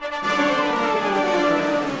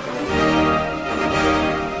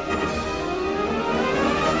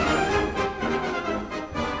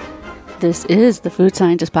This is the Food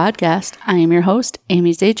Scientist Podcast. I am your host,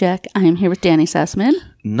 Amy Zajac. I am here with Danny Sussman.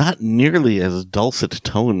 Not nearly as dulcet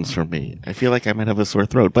tones for me. I feel like I might have a sore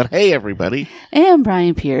throat. But hey, everybody. And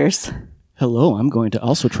Brian Pierce. Hello, I'm going to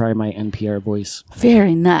also try my NPR voice.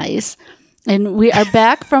 Very nice. And we are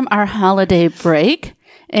back from our holiday break.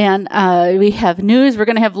 And we have news. We're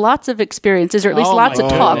going to have lots of experiences, or at least lots of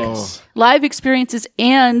talk. goodness. Live experiences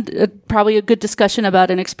and probably a good discussion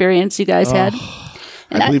about an experience you guys had.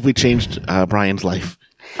 I believe we changed Brian's life.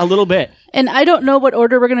 A little bit. And I don't know what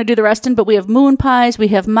order we're going to do the rest in, but we have moon pies, we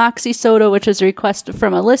have Moxie soda, which is a request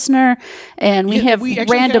from a listener, and we have we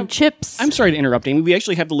actually random have- chips. I'm sorry to interrupt, Amy. We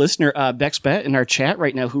actually have the listener, Bex Bet, in our chat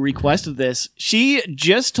right now who requested this. She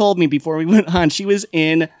just told me before we went on, she was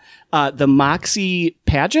in the Moxie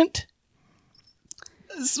pageant.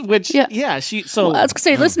 Which, Yeah. so. I was going to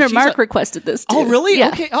say, listener she's Mark a- requested this too. Oh, really? Yeah.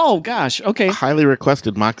 Okay. Oh, gosh. Okay. Highly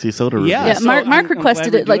requested Moxie soda review. Yeah. Yeah, So Mark I'm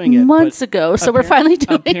requested glad it we're like doing it, months but ago, so we're finally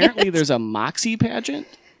doing Apparently, it. there's a Moxie pageant.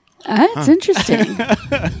 That's interesting.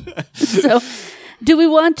 So, do we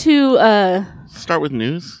want to Start with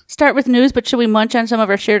news. start with news, but should we munch on some of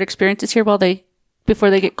our shared experiences here before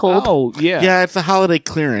they get cold? Oh, yeah. Yeah, it's a holiday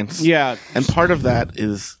clearance. Yeah. And part of that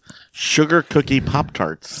is sugar cookie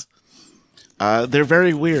Pop-Tarts. They're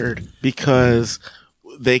very weird because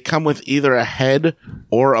they come with either a head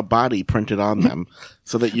or a body printed on them,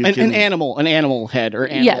 so that you can An animal head or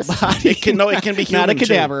animal Yes. body. It can be human, Not a too.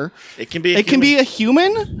 cadaver. It can be. It can be a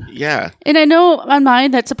human? Yeah, And I know on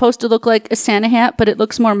mine that's supposed to look like a Santa hat, but it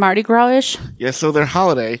looks more Mardi Gras-ish. yeah. So they're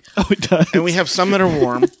holiday, Oh, it does. and we have some that are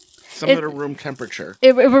warm, some that are room temperature.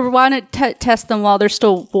 If we want to test them while they're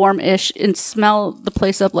still warm-ish and smell the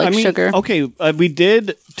place up like sugar. Okay, we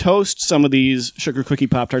did toast some of these sugar cookie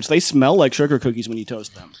Pop-Tarts. They smell like sugar cookies when you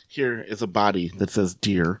toast them. Here is a body that says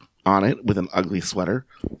deer on it with an ugly sweater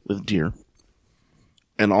with deer.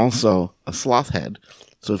 And also a sloth head.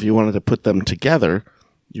 So if you wanted to put them together,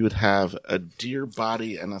 you would have a deer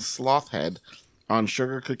body and a sloth head on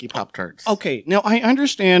sugar cookie Pop-Tarts. Okay, now I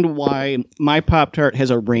understand why my Pop-Tart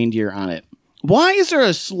has a reindeer on it. Why is there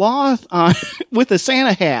a sloth on with a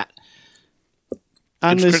Santa hat?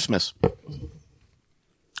 On It's this? Christmas.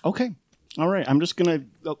 Okay, all right. I'm just gonna.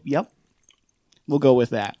 Oh, yep, we'll go with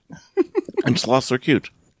that. And sloths are cute.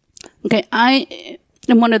 Okay, I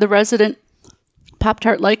am one of the resident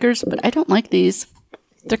Pop-Tart likers, but I don't like these.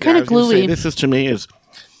 They're kind I of was gonna say, gluey. this is to me is,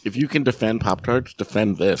 if you can defend Pop-Tarts,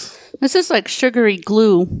 defend this. This is like sugary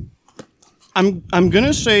glue. I'm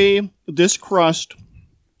gonna say this crust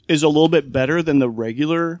is a little bit better than the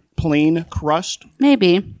regular plain crust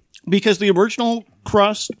Maybe. because the original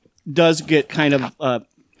crust does get kind of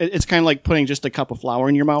it's kind of like putting just a cup of flour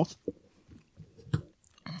in your mouth.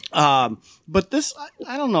 But this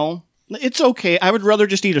I don't know. It's okay. I would rather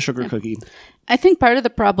just eat a sugar cookie. I think part of the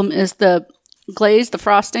problem is the glaze, the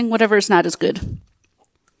frosting, whatever is not as good.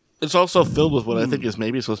 It's also filled with what I think is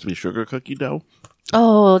maybe supposed to be sugar cookie dough.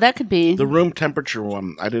 Oh, that could be. The room temperature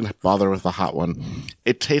one, I didn't bother with the hot one.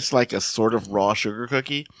 It tastes like a sort of raw sugar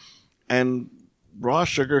cookie. And raw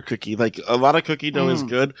sugar cookie, like a lot of cookie dough is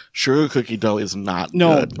good. Sugar cookie dough is not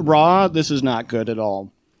No, good. raw, this is not good at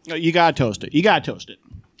all. You gotta toast it.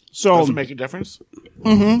 So Does it make a difference?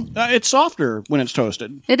 it's softer when it's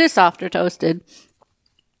toasted. It is softer toasted.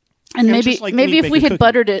 And Yeah, maybe just like when maybe you if bake we a had cookie.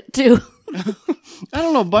 buttered it too. I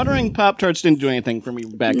don't know. Buttering Pop-Tarts didn't do anything for me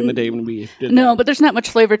back in the day when we did No, that. but there's not much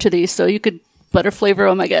flavor to these, so you could butter flavor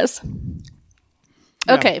them, I guess.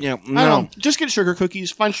 Okay. Yeah, I don't no. know. Just get sugar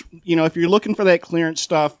cookies. If you're looking for that clearance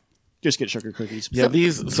stuff, just get sugar cookies. Yeah,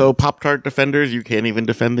 so Pop-Tart defenders, you can't even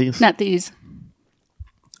defend these? Not these.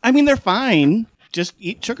 I mean, they're fine. Just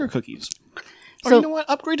eat sugar cookies. Or So- you know what?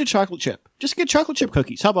 Upgrade to chocolate chip. Just get chocolate chip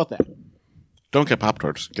cookies. How about that? Don't get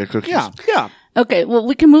Pop-Tarts. Get cookies. Yeah. Okay, well,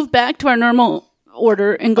 we can move back to our normal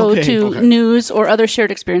order and go Okay, to okay. news or other shared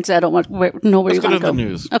experiences. I don't know where Let's you go want to to the go.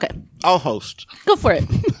 news. Okay, I'll host. go for it.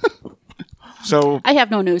 So I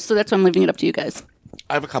have no news, so that's why I'm leaving it up to you guys.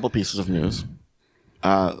 I have a couple pieces of news.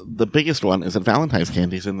 The biggest one is that Valentine's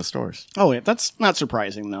candy's in the stores. Oh, yeah. That's not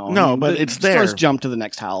surprising, though. No, but the it's there. Stores jump to the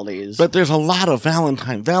next holidays. But there's a lot of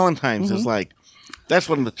Valentine's. Valentine's is like, that's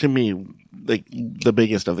one of the, to me, like the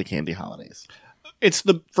biggest of the candy holidays.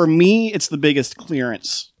 for me, it's the biggest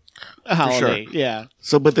clearance holiday. sure. Yeah.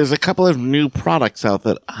 So, but there's a couple of new products out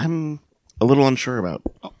that I'm a little unsure about.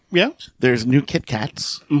 Yeah. There's new Kit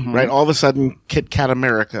Kats, right? All of a sudden, Kit Kat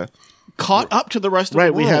America. Caught up to the rest of Right,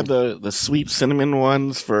 the world. we had the sweet cinnamon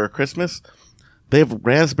ones for Christmas. They have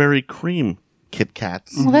raspberry cream Kit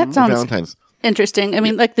Kats. Well, that for sounds Valentine's. interesting. I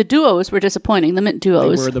mean, like the duos were disappointing. The mint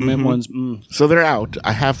duos. Were the mint ones. So they're out.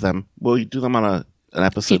 I have them. We'll do them on an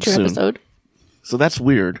episode Feature soon. episode. So that's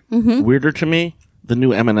weird. Mm-hmm. Weirder to me, the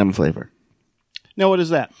new M&M flavor. Now, what is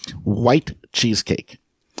that? White cheesecake.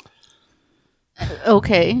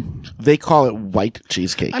 Okay. They call it white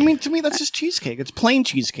cheesecake. I mean, to me, that's just cheesecake. It's plain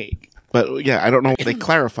cheesecake. But yeah, I don't know if they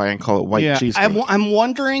clarify and call it white cheesecake. I'm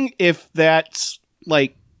wondering if that's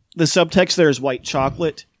like the subtext there is white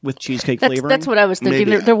chocolate with cheesecake flavoring. That's what I was thinking.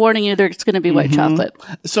 Maybe. They're warning you it's going to be white chocolate.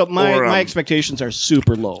 So my Or, expectations are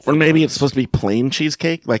super low. Or maybe it's supposed to be plain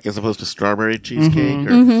cheesecake, like as opposed to strawberry cheesecake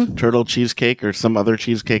Mm-hmm. or turtle cheesecake or some other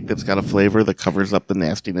cheesecake that's got a flavor that covers up the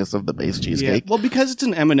nastiness of the base cheesecake. Well, because it's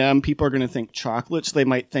an M&M, people are going to think chocolate, so they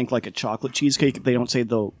might think like a chocolate cheesecake if they don't say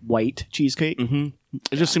the white cheesecake.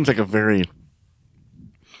 It just seems like a very...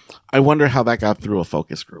 I wonder how that got through a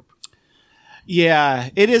focus group. Yeah,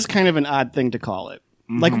 it is kind of an odd thing to call it.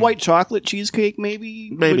 Like white chocolate cheesecake, maybe?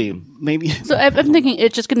 Maybe. So I'm thinking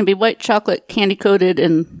it's just going to be white chocolate, candy coated,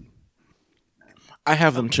 and I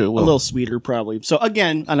have them too. A little sweeter, probably. So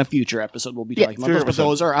again, on a future episode, we'll be talking about those, but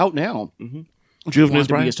those are out now. Do you have news,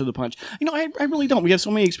 To be Brian? us to the punch. You know, I really don't. We have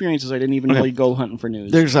so many experiences. I didn't even really go hunting for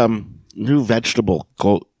news. There's new vegetable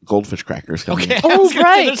goldfish crackers coming. Okay. in. I was gonna say,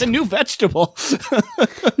 right. there's a new vegetable.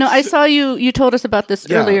 no, I saw you told us about this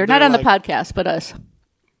Yeah, earlier, not they're on the like- podcast, but us.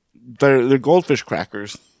 They're goldfish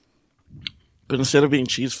crackers, but instead of being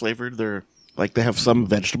cheese flavored, they're like they have some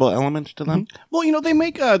vegetable element to them. Well, you know, they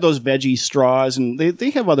make those veggie straws, and they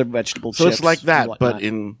have other vegetable So chips it's like and that, whatnot. but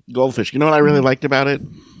in goldfish. You know what I really liked about it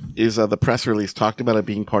is the press release talked about it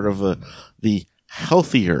being part of the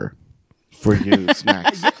healthier for you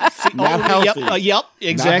snacks. Not healthy. Yep,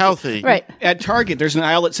 exactly. Not healthy. Right. At Target, there's an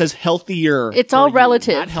aisle that says healthier. It's all for you,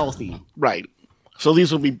 relative. not healthy. Right. So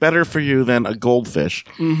these will be better for you than a goldfish,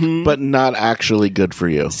 but not actually good for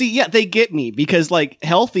you. See, yeah, they get me because like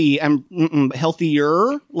healthy, I'm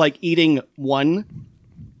healthier, like eating one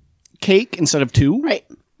cake instead of two. Right.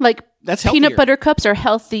 Like That's peanut healthier. butter cups are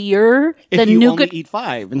healthier If than you nougat, only eat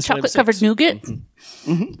 5 instead chocolate of 6. covered nougat.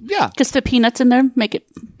 Yeah, Just the peanuts in there make it.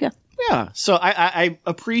 Yeah. yeah. So I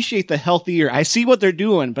appreciate the healthier. I see what they're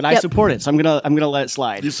doing, but I Yep. support it. So I'm gonna let it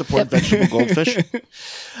slide. You support vegetable goldfish?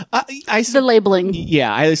 The labeling.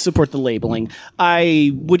 Yeah, I support the labeling.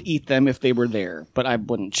 I would eat them if they were there, but I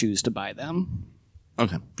wouldn't choose to buy them.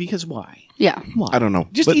 Okay. Because why? Yeah. Why? I don't know.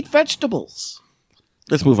 Just But eat vegetables.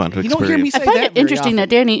 let's move on to You experience. don't hear me I say find that it very interesting often. that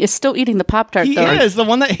Danny is still eating the Pop-Tart, He though. is the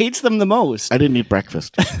one that hates them the most. I didn't eat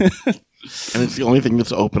breakfast. And it's the only thing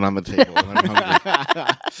that's open on the table. And I'm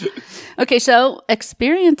hungry. Okay, so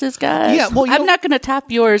experiences, guys. Yeah, well, you I'm know- not going to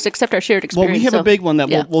top yours except our shared Well, experience. we have so- a big one that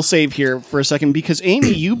yeah. we'll save here for a second because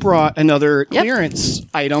Amy, you brought another Yep. clearance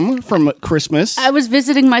item from Christmas. I was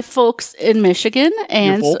visiting my folks in Michigan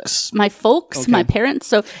and folks? my folks, my parents.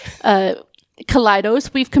 So,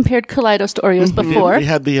 Kaleidos. We've compared Kaleidos to Oreos before, We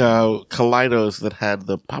had the Kaleidos that had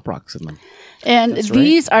the Pop Rocks in them. and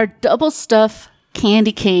these are double stuff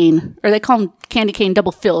candy cane, or they call them candy cane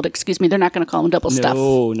double filled. Excuse me, they're not going to call them double stuff.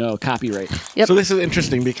 No, copyright. Yep. So this is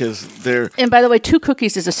interesting because And by the way, 2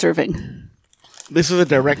 cookies is a serving. this is a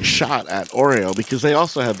direct shot at Oreo because they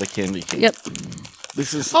also have the candy cane. Yep.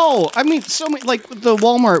 This is Oh, I mean, so many, like the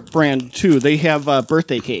Walmart brand too. They have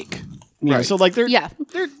birthday cake. You know, Right. so like they're Yeah.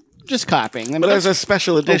 just copying. I mean, but as that's- a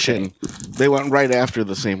special edition, they went right after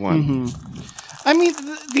the same one. I mean,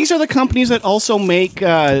 these are the companies that also make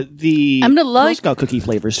the I'm gonna Girl like- Scout cookie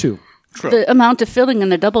flavors too. The amount of filling in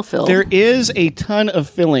the double fill. There is a ton of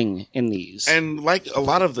filling in these. And like a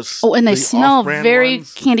lot of the and they the smell off-brand very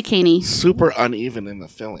ones, candy caney. super uneven in the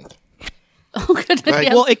filling. Oh, goodness. Like-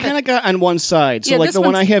 yeah. Well, it kind of got on one side. So, Yeah, like this the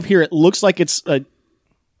one I one's- have here, it looks like it's a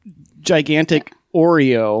gigantic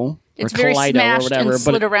Oreo it's or very Kaleido or smashed whatever, and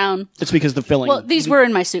but slid around. it's because the filling. Well, these were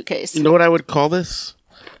in my suitcase. You know what I would call this?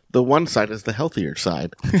 The one side is the healthier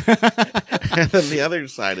side, and then the other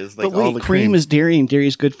side is like but wait, all the cream is dairy, and dairy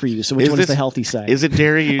is good for you. So which Is one is this- the healthy side? Is it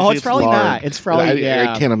dairy? Usually Oh, it's probably lard. not. It's probably- I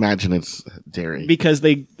yeah. can't imagine it's dairy. because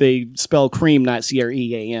they spell cream, not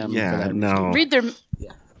CREAM. Yeah, for that. no.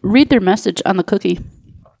 Read their message on the cookie.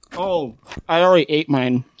 Oh, I already ate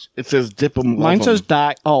mine. It says dip 'em. Mine love 'em. says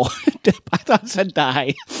die. Oh, dip. I thought it said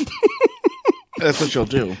die. That's what you'll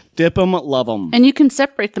do. Dip them, love them. And you can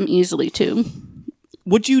separate them easily too.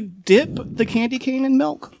 Would you dip the candy cane in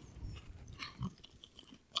milk?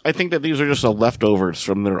 I think that these are just the leftovers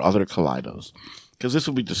from their other Kaleidos, because this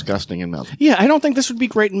would be disgusting in milk. Yeah, I don't think this would be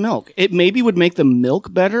great in milk. It maybe would make the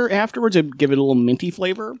milk better afterwards. It'd give it a little minty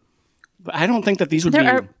flavor. But I don't think that these would be.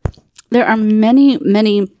 There are many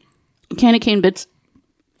candy cane bits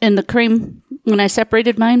in the cream when I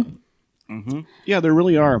separated mine. Yeah, there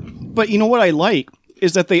really are. But you know what I like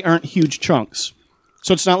is that they aren't huge chunks.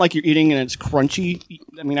 So it's not like you're eating and it's crunchy.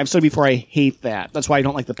 I mean, I've said before I hate that. That's why I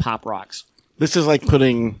don't like the Pop Rocks. This is like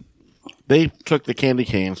they took the candy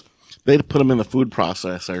canes, they put them in the food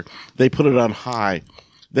processor, they put it on high,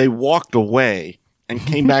 they walked away and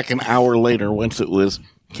came back an hour later once it was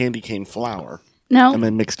candy cane flour, Now, and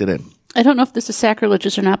then mixed it in. I don't know if this is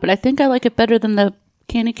sacrilegious or not, but I think I like it better than the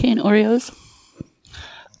candy cane Oreos.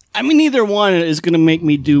 I mean, either one is going to make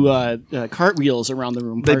me do cartwheels around the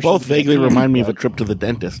room. They partially both because vaguely I can't. remind me of a trip to the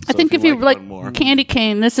dentist. I think if you like one more. candy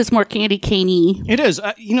cane, this is more candy caney. It is.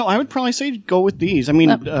 I would probably say go with these. I mean,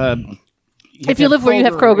 If you live where you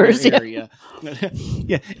have Kroger's, in your area.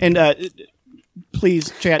 Yeah, and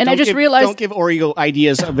please, chat. And I just realized- don't give Oreo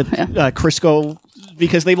ideas with Crisco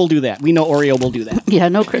because they will do that. We know Oreo will do that. Yeah,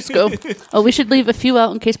 no Crisco. Oh, we should leave a few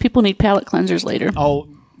out in case people need palate cleansers later. Oh,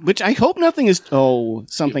 which I hope nothing is. Oh,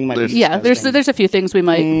 something might. be Yeah, disgusting. there's a few things we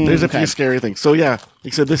might. There's a few scary things. So yeah,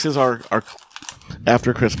 like I said, this is our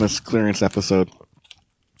after Christmas clearance episode.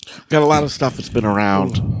 Got a lot of stuff that's been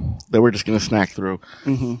around that we're just going to snack through.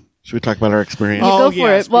 Mm-hmm. Should we talk about our experience? Oh, Go for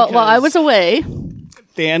yes, it. Well, while I because- was away,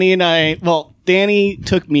 Danny and I. Well, Danny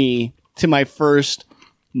took me to my first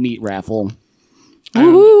meat raffle.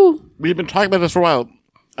 woohoo! We've been talking about this for a while.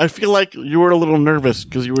 I feel like you were a little nervous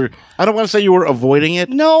because you were. I don't want to say you were avoiding it.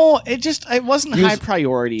 No, it wasn't You- high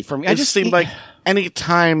priority for me. It just seemed like any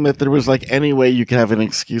time that there was like any way you could have an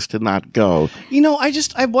excuse to not go.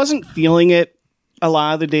 I wasn't feeling it a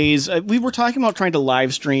lot of the days. We were talking about trying to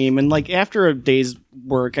live stream, and like after a day's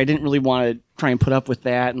work, I didn't really want to try and put up with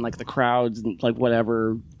that and like the crowds and like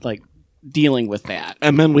whatever, like dealing with that.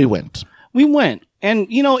 And then we went. We went, and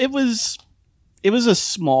it was a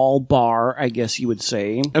small bar, I guess you would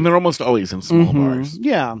say. And they're almost always in small bars.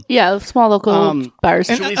 Yeah. Yeah, small local bars.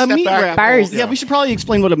 And Should we a step meat back? raffle. Bars. Yeah, we should probably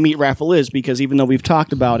explain what a meat raffle is because even though we've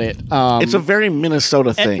talked about it, It's a very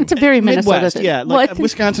Minnesota thing. It's a very Minnesota Midwest, thing. yeah, Well, I like think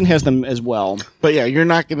Wisconsin has them as well. But yeah, you're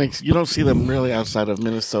not going to, you don't see them really outside of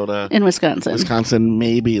Minnesota, in Wisconsin. Wisconsin,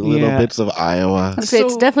 maybe little Yeah. bits of Iowa. I'd say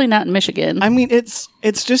it's So- definitely not in Michigan. I mean, it's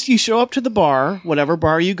just you show up to the bar, whatever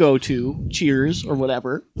bar you go to, Cheers or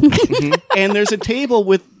whatever, and there's a table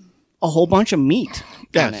with a whole bunch of meat on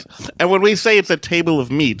Yes. it. And when we say it's a table of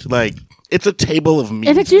meat, like, it's a table of meat.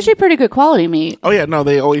 and it's usually pretty good quality meat. Oh, yeah, no,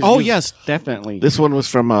 they always Oh use- yes, definitely. This one was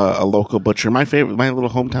from a local butcher, my little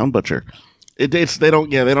hometown butcher. They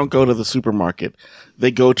don't go to the supermarket.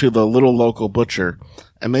 They go to the little local butcher,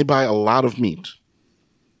 and they buy a lot of meat.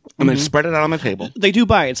 And they spread it out on the table. They do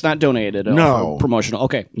buy it. It's not donated. No. Or promotional.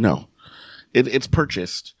 Okay. No, it's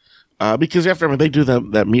purchased because you have to remember they do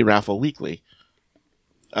that meat raffle weekly.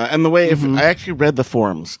 And the way if I actually read the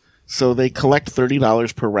forums, so they collect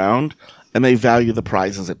 $30 per round, and they value the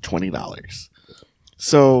prizes at $20.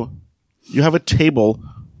 So you have a table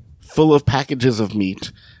full of packages of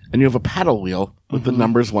meat, and you have a paddle wheel with the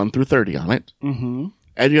numbers 1 through 30 on it, and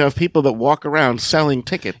you have people that walk around selling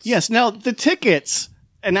tickets. Yes. Now the tickets,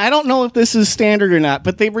 and I don't know if this is standard or not,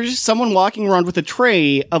 but they were just someone walking around with a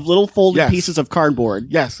tray of little folded Yes. pieces of cardboard.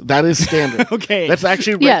 Yes, that is standard. Okay. That's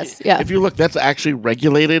actually Yes, yeah. If you look, that's actually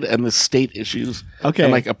regulated, and the state issues Okay.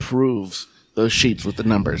 and like approves those sheets with the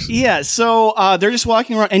numbers. Yeah, so they're just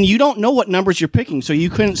walking around, and you don't know what numbers you're picking, so you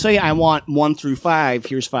couldn't say, "I want 1 through 5.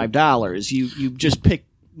 Here's $5." You just pick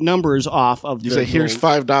numbers off of. You say, "Here's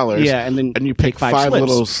 $5." Yeah, and then you pick pick five five slips.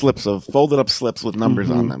 little slips of folded up slips with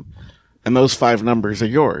numbers on them, and those 5 numbers are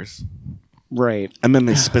yours. right, And then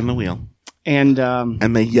they spin the wheel, and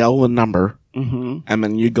and they yell a number, and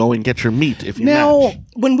then you go and get your meat if you now match.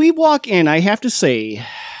 when we walk in, I have to say,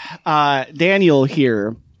 Daniel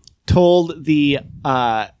here told the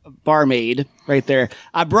barmaid right there,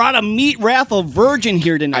 "I brought a meat raffle virgin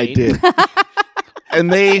here I tonight." did,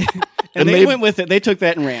 and they and they went with it. They took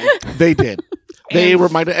that and ran. They did. They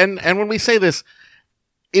reminded, and when we say this,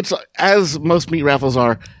 it's as most meat raffles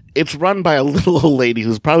are. It's run by a little old lady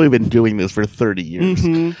who's probably been doing this for 30 years,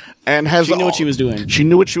 and has She knew what she was doing. She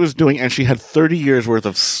knew what she was doing, and she had 30 years worth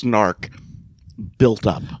of snark built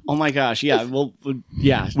up. Oh my gosh! Yeah, well,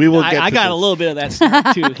 yeah. We will get I to got this. a little bit of that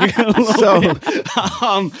stuff too.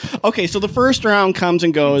 Okay, so the first round comes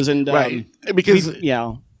and goes, and Right, because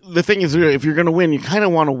yeah, the thing is, if you're going to win, you kind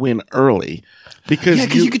of want to win early, because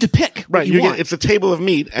because you get to pick. what right. you want. It's a table of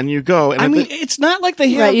meat, and you go. And I if mean, the- it's not like they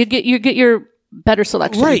have. Right, you get your better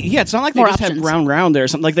selection. Right, yeah, it's not like they More just options. have round there or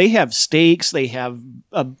something. Like they have steaks, they have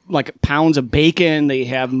like pounds of bacon, they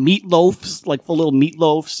have meatloafs, like full little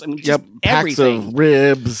meatloafs. I mean, just yep, packs everything. of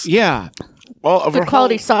ribs. Yeah, all of Good a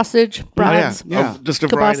quality whole- sausage, brats. Yeah. Of just a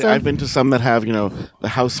variety. Kielbasa. I've been to some that have, the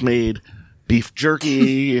house-made beef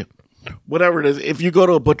jerky, whatever it is. If you go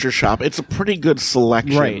to a butcher shop, it's a pretty good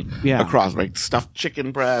selection Right, yeah. across, right? Stuffed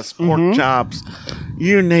chicken breasts, pork chops,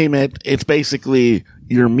 you name it. It's basically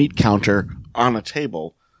your meat counter on a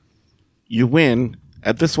table. you win.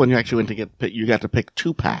 At this one, you actually you got to pick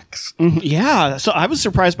 2 packs. Yeah, so I was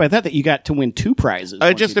surprised by that you got to win 2 prizes.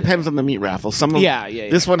 It just depends on the meat raffle. Some of Yeah.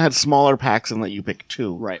 This one had smaller packs and let you pick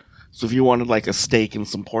 2. Right. So if you wanted like a steak and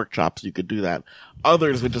some pork chops, you could do that.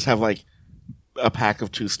 Others would just have like a pack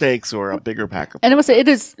of 2 steaks or a bigger pack of. And it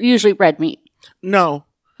is usually red meat. No.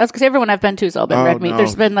 That's because everyone I've been to has all been red meat. no.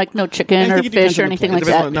 There's been like no I chicken think or it depends fish or on the anything place.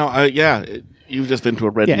 like that. No, you've just been to a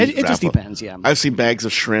red Yeah, meat it just raffle. depends, yeah. I've seen bags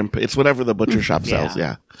of shrimp. It's whatever the butcher shop sells,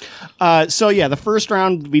 yeah. So yeah, the first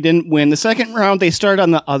round we didn't win. The second round they started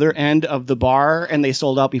on the other end of the bar and they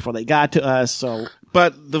sold out before they got to us. So,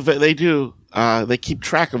 But they do. They keep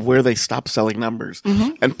track of where they stop selling numbers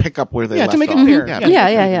and pick up where they left to make it off. fair.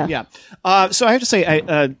 Yeah. So I have to say,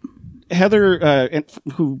 Heather,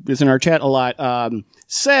 who is in our chat a lot,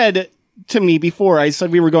 said to me before I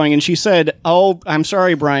said we were going, and she said, "Oh, I'm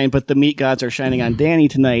sorry, Brian, but the meat gods are shining on Danny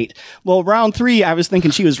tonight." Well, round 3, I was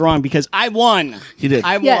thinking she was wrong because I won. You did.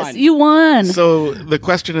 I won. Yes, you won. So the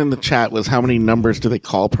question in the chat was how many numbers do they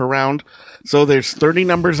call per round? So there's 30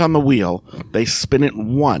 numbers on the wheel. They spin it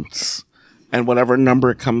once, and whatever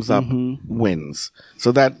number it comes up wins.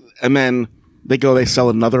 So and then they sell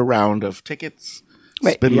another round of tickets.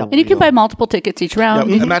 Right. Spin the And you can wheel. buy multiple tickets each round.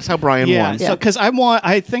 Yep, and that's how Brian Yeah, won. so because I won,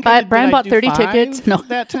 I think But I did, Brian did I bought do 30 5 tickets? No.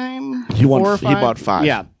 that time. He won. 4 or He 5? bought 5.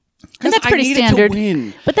 Yeah, And that's I pretty needed to standard.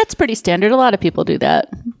 win. But that's pretty standard. A lot of people do that.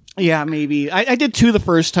 Yeah, maybe I did 2 the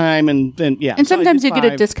first time, and then yeah, And so I sometimes did you get a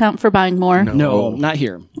 5. discount for buying more. No, not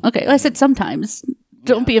here. Okay, well, I said sometimes.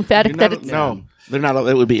 Don't be emphatic that it's... No, they're not.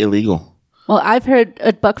 It would be illegal. Well, I've heard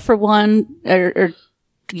 $1 for 1 or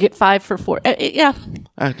you get 5 for 4. Yeah.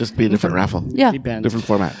 Just be a different raffle. Yeah. Depends. Different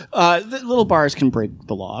format. The little bars can break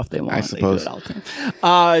the law if they want. I They do suppose. it all the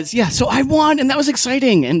time. Yeah, so I won, and that was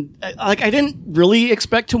exciting. And I didn't really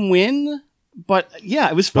expect to win, but yeah,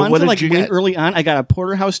 it was fun what to did you win get? early on. I got a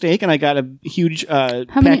porterhouse steak, and I got a huge How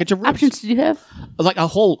many package of ribs. options did you have? Like a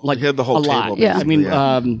whole, like You had the whole a lot. table, Yeah. I mean,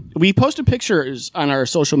 basically, we posted pictures on our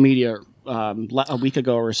social media a week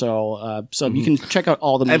ago or so, so you can check out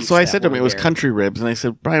all the. And meats so I that said to him, were it was there. country ribs. And I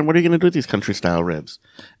said, Brian, what are you going to do with these country style ribs?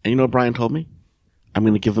 And you know what Brian told me? I'm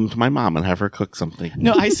going to give them to my mom and have her cook something.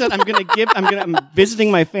 No, I said I'm visiting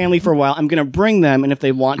my family for a while. I'm gonna bring them, and if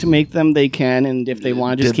they want to make them, they can, and if they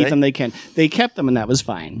want to just Did keep they? them, they can. They kept them, and that was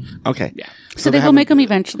fine. Okay. Yeah. So they will make them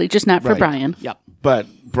eventually, just not for Right. Brian. Yep. But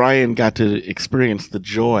Brian got to experience the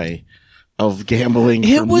joy of gambling.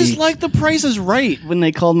 It for was meat. like The Price is Right when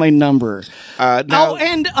they called my number. Now,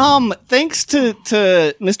 And thanks to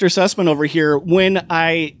Mr. Sussman over here, when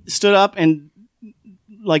I stood up and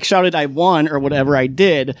like shouted I won or whatever I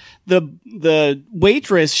did, the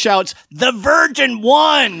waitress shouts, "The Virgin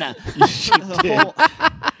won!"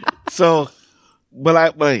 so,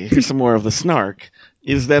 but here's some more of the snark.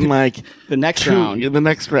 Is then like The next round. the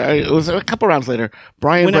next round. It was a couple rounds later.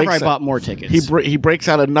 Brian Whenever breaks I bought more tickets. He breaks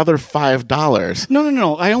out another $5.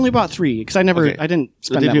 No. I only bought 3 because I didn't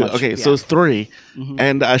spend that much. Okay, Yeah. so it's 3,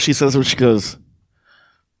 and she says, she goes,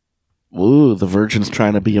 "Ooh, the Virgin's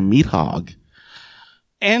trying to be a meat hog."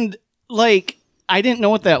 And like I didn't know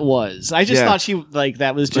what that was. I just Yeah. thought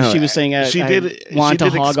that was just she was saying I want she to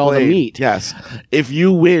did hog all the explain, meat. Yes, if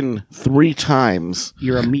you win 3 times,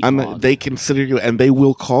 You're a meat on hog. they consider you, and they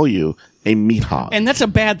will call you a meat hog. And that's a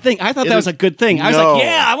bad thing. I thought It that is- was a good thing. I was No. like,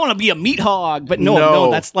 yeah, I want to be a meat hog. But no,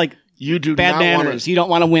 No. that's like you do bad not manners. want to. You don't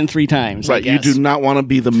want to win 3 times. I Right, you guess. do not want to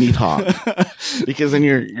be the meat hog because then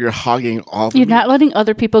you're hogging all the You're meat. not letting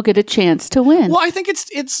other people get a chance to win. Well, I think it's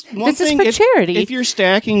one This is thing. for if, charity. If you're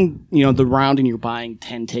stacking, the round and you're buying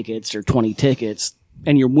 10 tickets or 20 tickets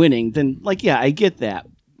and you're winning, then yeah, I get that.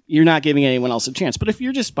 You're not giving anyone else a chance. But if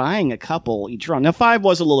you're just buying a couple each round, now 5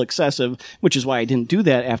 was a little excessive, which is why I didn't do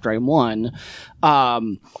that after I won.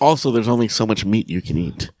 Also, there's only so much meat you can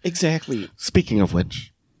eat. Exactly. Speaking of which,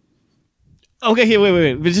 Okay, here,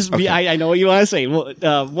 wait. But just I know what you want to say. Well,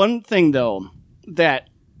 one thing though, that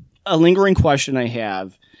a lingering question I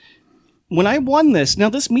have: when I won this, now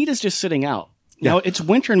this meat is just sitting out. Now it's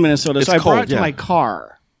winter in Minnesota, It's so I cold, brought it to yeah. my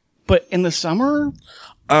car. But in the summer,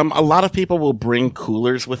 a lot of people will bring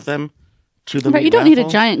coolers with them to the Right, meat you don't need a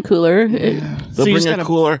raffle. giant cooler. They'll So you just bring a gotta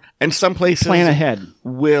cooler, and some places plan ahead.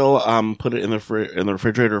 will put it in the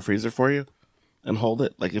refrigerator or freezer for you and hold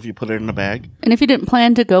it. Like if you put it in a bag. And if you didn't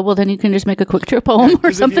plan to go, well, then you can just make a quick trip home or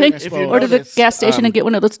 'cause if you- something. if you Or to the notice, gas station and get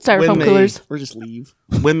one of those styrofoam when they- coolers. Or just leave.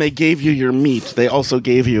 When they gave you your meat, they also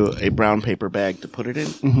gave you a brown paper bag to put it in.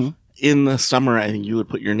 Mm-hmm. In the summer, I think you would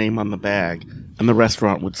put your name on the bag, and the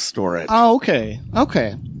restaurant would store it. Oh, okay.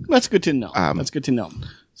 That's good to know. That's good to know.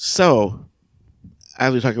 So,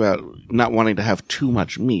 as we talk about not wanting to have too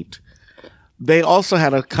much meat, they also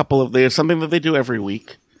had there's something that they do every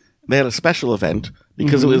week, they had a special event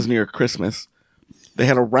because it was near Christmas. They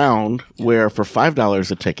had a round where for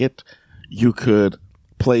 $5 a ticket, you could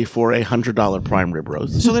play for $100 prime rib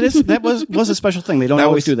roast. So that was a special thing. They don't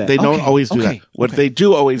always do that. They don't always do Okay. that. What they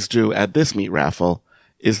do always do at this meat raffle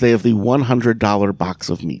is they have the $100 box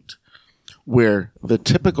of meat, where the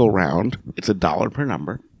typical round, it's $1 per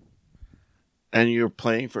number, and you're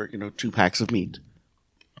playing for 2 packs of meat.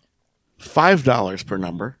 $5 per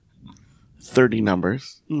number, 30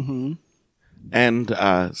 numbers, and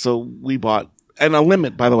so we bought. And a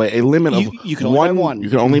limit, by the way, a limit of you can only buy one. You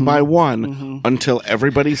can only buy one until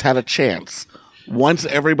everybody's had a chance. Once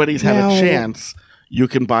everybody's had a chance, you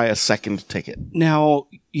can buy a second ticket. Now,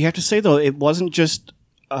 you have to say, though, it wasn't just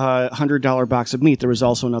a $100 box of meat. There was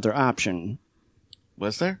also another option.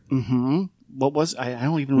 Was there? What was? I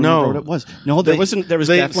don't even remember what it was. No, there wasn't. There was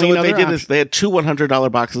definitely so what another they did option. is they had 2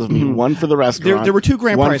 $100 boxes of meat, one for the restaurant. There were 2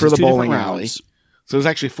 grand one prizes, for the 2 different bowling alley. rounds. So it was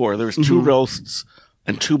actually 4. There was 2 roasts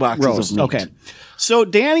and 2 boxes Roast. of meat. Okay. So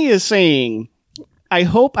Danny is saying, I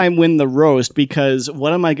hope I win the roast because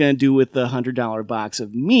what am I going to do with the $100 box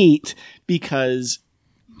of meat? Because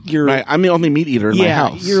you're Right, I'm the only meat eater in my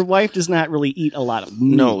house. your wife does not really eat a lot of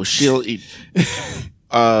meat. No, she'll eat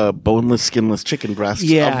boneless, skinless chicken breasts.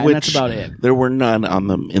 Yeah, of and which that's about it. There were none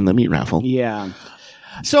in the meat raffle. Yeah.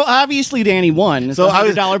 So obviously Danny won. So the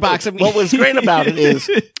 $100 box of meat. What was great about it is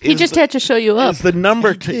He just had to show you up. it's the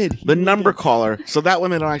number did. the number caller. So that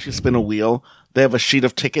one they don't actually spin a wheel. They have a sheet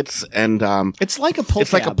of tickets and It's like a pull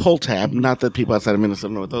it's like a pull tab. Not that people outside of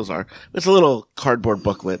Minnesota know what those are. It's a little cardboard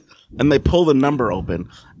booklet, and they pull the number open.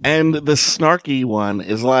 And the snarky one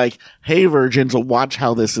is like, "Hey, virgins, watch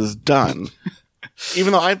how this is done."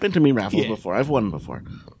 Even though I've been to meat raffles before, I've won before.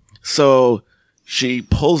 So she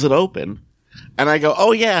pulls it open, and I go,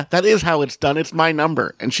 "Oh yeah, that is how it's done. It's my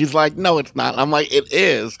number." And she's like, "No, it's not." I'm like, "It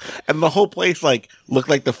is." And the whole place looked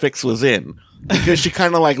like the fix was in. Because she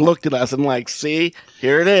kind of looked at us and see,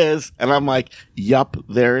 here it is. And I'm like, yup,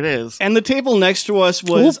 there it is. And the table next to us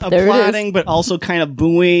was Oop, there it applauding, but also kind of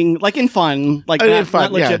booing, like in fun, like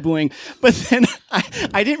not legit booing. But then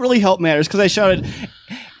I didn't really help matters because I shouted,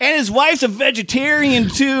 and his wife's a vegetarian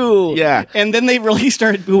too. Yeah. And then they really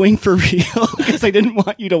started booing for real because they didn't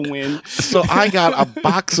want you to win. So I got a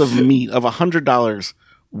box of meat of $100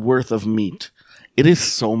 worth of meat. It is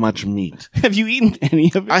so much meat. Have you eaten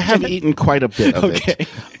any of it? I have eaten quite a bit of it.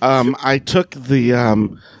 I took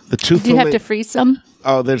the 2 Did you have to freeze some?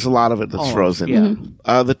 Oh, there's a lot of it that's frozen.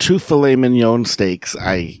 yeah. The 2 filet mignon steaks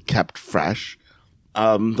I kept fresh.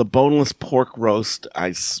 The boneless pork roast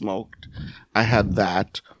I smoked. I had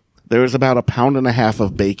that. There was about 1.5 pounds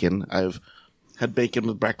of bacon. I've had bacon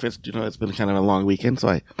with breakfast. It's been kind of a long weekend, so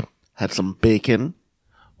I had some bacon.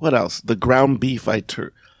 What else? The ground beef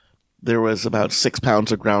there was about 6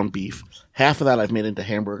 pounds of ground beef. Half of that I've made into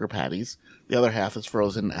hamburger patties. The other half is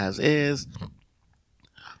frozen as is.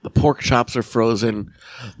 The pork chops are frozen.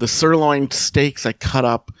 The sirloin steaks I cut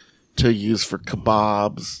up to use for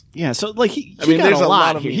kebabs. Yeah, so he got there's a a lot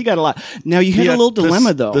lot of here. meat. He got a lot. Now you had a little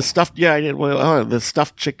dilemma though. The stuffed, I did. Well, the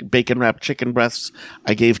stuffed bacon wrapped chicken breasts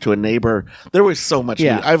I gave to a neighbor. There was so much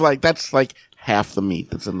meat. That's half the meat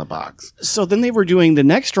that's in the box. So then they were doing the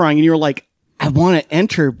next drawing, and you were like, I want to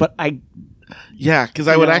enter, but Yeah, because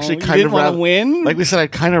I would actually you kind didn't of wanna rather win? Like we said,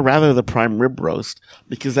 I'd kind of rather the prime rib roast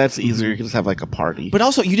because that's easier. You can just have a party. But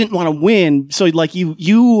also, you didn't want to win, so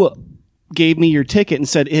you gave me your ticket and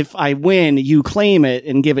said, if I win, you claim it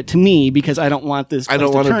and give it to me because I don't want this place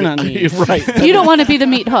to turn on me. Right. You don't want to be the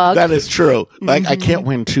meat hog. That is true. I can't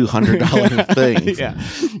win $200 things. Yeah.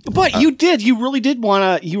 But you really did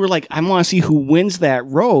want to, you were like, I want to see who wins that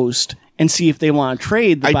roast and see if they want to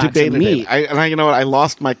trade the I box debated of meat. it. You know what? I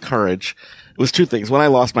lost my courage. It was 2 things. When I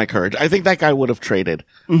lost my courage, I think that guy would have traded.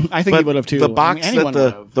 I think he would have too. The box anyone that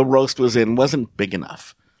would have. the roast was in wasn't big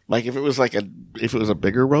enough. If it was if it was a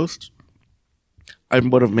bigger roast, I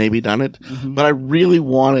would have maybe done it. But I really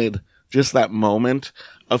wanted just that moment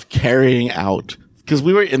of carrying out, because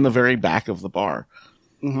we were in the very back of the bar.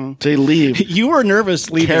 To leave, You were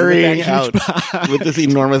nervous leaving carrying with that out huge box. with this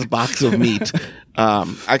enormous box of meat.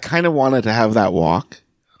 I kind of wanted to have that walk.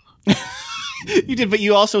 You did, but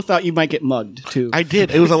you also thought you might get mugged too. I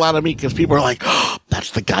did. It was a lot of meat because people were like, oh,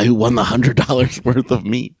 "That's the guy who won the $100 worth of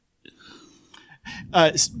meat."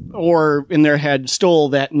 Or in their head, stole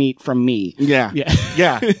that meat from me. Yeah, Yeah.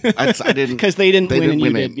 yeah. I didn't Because they didn't win and you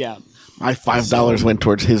win did. it. Yeah. My $5 went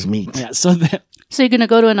towards his meat. Yeah. So that. So you're going to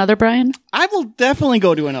go to another, Brian? I will definitely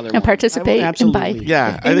go to another one. participate I will and buy. absolutely.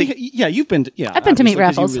 Yeah, I And think- you've been. I've been to meat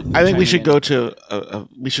obviously, 'cause raffles. I think we chiming should in. go to.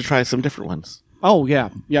 We should try some different ones. Oh yeah,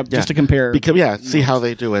 just to compare. Because see how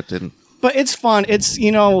they do it, and But it's fun. It's,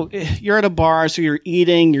 you're at a bar, so you're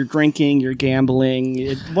eating, you're drinking, you're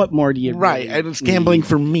gambling. What more do you Right, really and it's gambling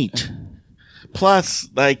for meat. Plus,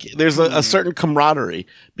 like, there's a certain camaraderie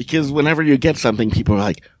because whenever you get something, people are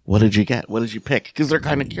like, "What did you get? What did you pick?" Because they're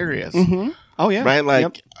kind of curious, Oh, yeah. right?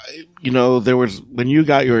 Like, there was when you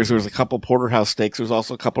got yours, there was a couple porterhouse steaks. There was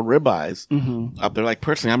also a couple ribeyes up there. Like,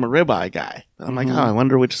 personally, I'm a ribeye guy. I'm like, I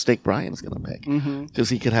wonder which steak Brian's going to pick because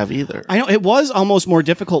he could have either. I know it was almost more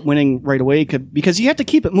difficult winning right away because you have to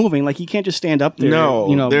keep it moving. Like, you can't just stand up there.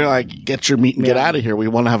 No, they're like, "Get your meat and get out of here. We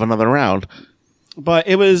want to have another round." But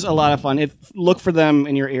it was a lot of fun. Look for them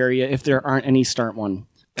in your area if there aren't any. Start one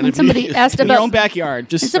And somebody asked in your own about. backyard.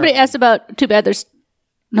 Just Somebody asked about. Too bad there's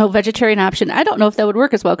no vegetarian option. I don't know if that would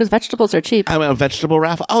work as well because vegetables are cheap. I'm a vegetable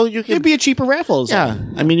raffle. Oh, you It'd can. be a cheaper raffle. Yeah,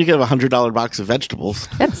 I mean, you can have $100 box of vegetables.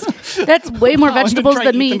 That's way more vegetables Try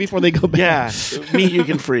to than eat them meat. before they go back. Yeah, meat you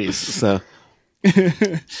can freeze. So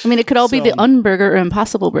I mean, it could all be the Unburger or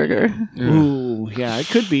Impossible Burger. Ooh, yeah, it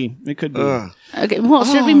could be. It could be. Okay, well,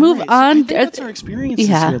 should we move Right, so on? I think that's our experiences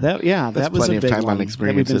Yeah. here. That was plenty a of big time on one that we've been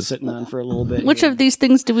experiences. sitting on for a little bit. Which here. of these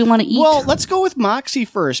things do we want to eat? Well, let's go with Moxie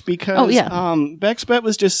first because Oh, yeah. Beck's Bet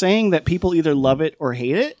was just saying that people either love it or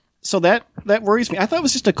hate it. So that worries me. I thought it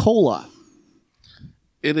was just a cola.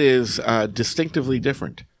 it is distinctively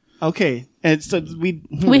different. Okay, and so we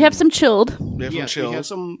have some chilled. We have some yes, we chilled. have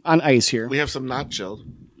some on ice here. We have some not chilled.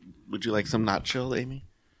 Would you like some not chilled, Amy?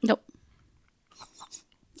 Nope.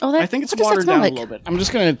 Oh, that, I think it's what does that watered smell down like? a little bit. I'm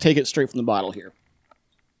just going to take it straight from the bottle here.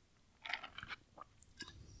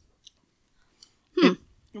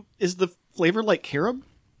 Is the flavor like carob?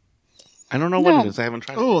 I don't know what No. it is. I haven't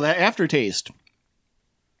tried it. Oh, that aftertaste.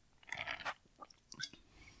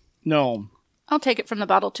 No. I'll take it from the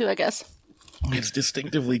bottle too, I guess. It's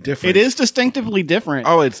distinctively different. It is distinctivly different.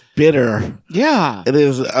 Oh, it's bitter. Yeah. It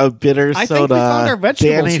is a bitter I soda. think we found our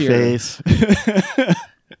vegetables Danny here. face.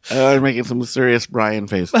 I'm making some serious Brian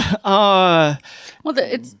face. Uh, Well,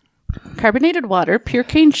 it's carbonated water, pure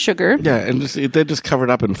cane sugar. Yeah, and they're just covered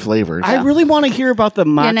up in flavors. I really want to hear about the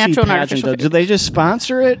Moxie natural and pageant. artificial Though. Do they just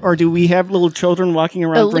sponsor it, or do we have little children walking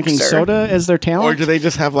around drinking Elixir. soda as their talent? Or do they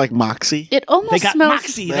just have like Moxie? It almost they got smells.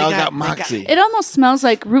 Moxie. They all got Moxie. It almost smells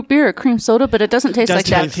like root beer or cream soda, but it doesn't taste Does like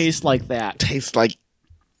not that. taste like that. Tastes like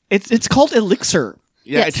It's called Elixir.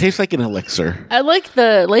 yeah, Yes. it tastes like an elixir. I like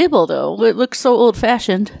the label though. It looks so old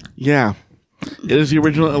fashioned. Yeah, it is the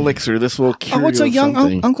original elixir. This will cure Oh, it's you a of young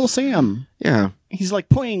something. Uncle Sam. Yeah, He's like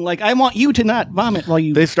pointing, like I want you to not vomit while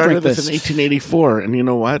you. they started drink this in 1884, and you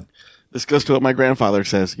know what? This goes to what my grandfather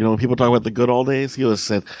says. You know, when people talk about the good old days, he always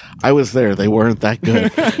said, "I was there. They weren't that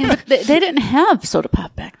good." They didn't have soda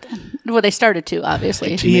pop back then. Well, they started to, obviously.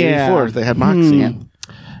 1884, they had Moxie.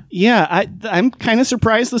 Yeah, I'm kind of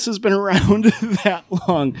surprised this has been around that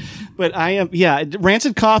long, but I am. Yeah,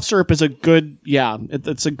 rancid cough syrup is a good. Yeah,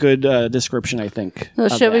 it's a good description. I think. So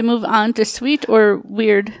of should we that. move on to sweet or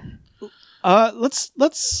weird?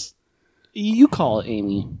 Let's. You call it,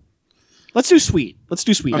 Amy. Let's do sweet. Let's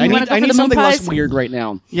do sweet. You wanna go I for need the something moon less pies? weird right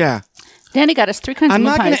now. Yeah. Danny got us 3 kinds I'm of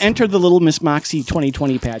moon not going pies. to enter the Little Miss Moxie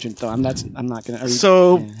 2020 pageant, though. I'm not going to.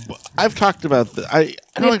 So I've talked about I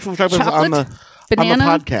don't know if we've talked about this on Chocolate, the banana,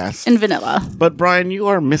 podcast. and vanilla. But Brian, you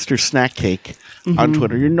are Mr. Snack Cake on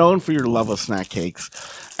Twitter. You're known for your love of snack cakes.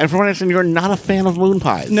 And from what I understand, you're not a fan of moon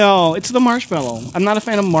pies. No, it's the marshmallow. I'm not a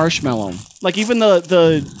fan of marshmallow. Like even the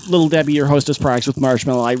Little Debbie or Hostess products with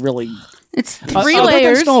marshmallow, I really. It's Other three than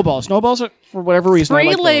layers. Snowballs. Snowballs are, for whatever reason. I Three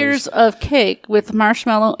like those. layers of cake with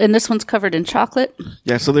marshmallow, and this one's covered in chocolate.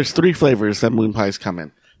 Yeah, so there's 3 flavors that moon pies come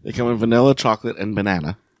in. They come in vanilla, chocolate, and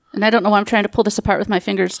banana. And I don't know why I'm trying to pull this apart with my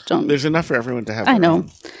fingers. Don't. There's enough for everyone to have. I their know.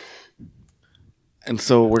 own. And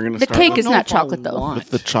so we're going to The start cake with, is know not if I'll chocolate, though. want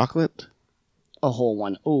with the chocolate. a whole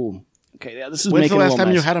one. Oh, okay. Yeah, this is When's making the a last little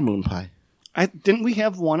time you mess. had a moon pie? Didn't we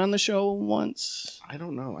have one on the show once? I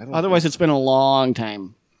don't know. Otherwise, it's been a long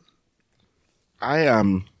time.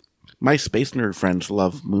 My space nerd friends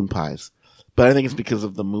love moon pies, but I think it's because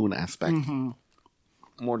of the moon aspect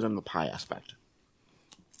more than the pie aspect.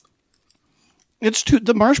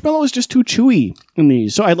 The marshmallow is just too chewy in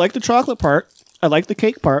these. So I like the chocolate part. I like the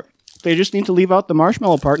cake part. They just need to leave out the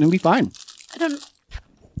marshmallow part and it'll be fine.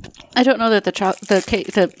 I don't know that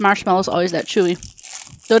the marshmallow is always that chewy.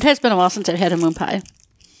 Though it has been a while since I've had a moon pie.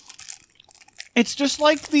 It's just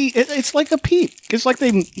like it's like a peep. It's like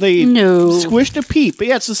they No. squished a peep. But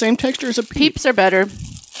yeah, it's the same texture as a peep. Peeps are better.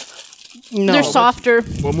 No, They're softer.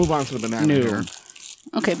 We'll move on to the banana No. here.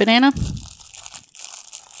 Okay, banana.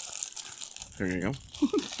 There you go.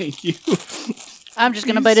 Thank you. I'm just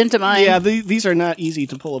going to bite into mine. Yeah, these are not easy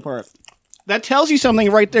to pull apart. That tells you something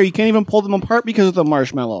right there. You can't even pull them apart because of the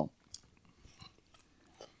marshmallow.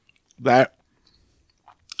 That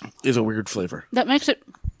is a weird flavor. That makes it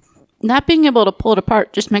not being able to pull it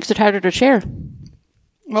apart just makes it harder to share.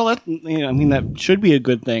 Well, I mean, that should be a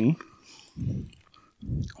good thing.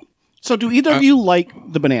 So, do either of you like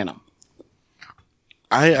the banana?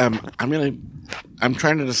 I'm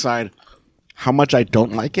trying to decide how much I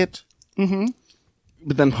don't like it. Mm-hmm.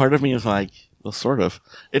 But then part of me is like, well, sort of.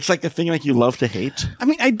 It's like the thing like you love to hate. I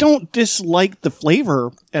mean, I don't dislike the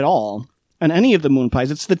flavor at all on any of the moon pies.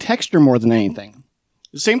 It's the texture more than anything.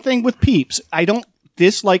 The same thing with Peeps. I don't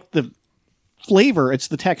dislike the flavor. It's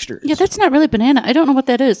the texture. Yeah, that's not really banana. I don't know what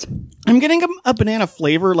that is. I'm getting a banana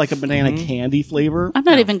flavor, like a banana candy flavor. I'm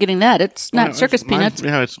not even getting that. It's not No, circus mine's-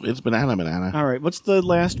 peanuts. Yeah, it's banana. All right, what's the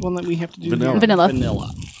last one that we have to do? Vanilla. here? Vanilla.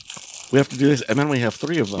 Vanilla. We have to do this, and then we have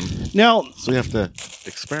 3 of them. Now, So we have to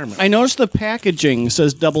experiment. I noticed the packaging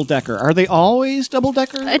says double decker. Are they always double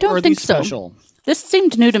decker? I don't or are think these so. special? This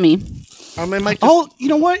seemed new to me. They might just, Oh, you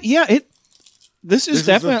know what? Yeah, This is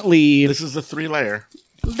definitely. this is the 3-layer.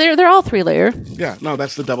 They're all 3-layer. Yeah, no,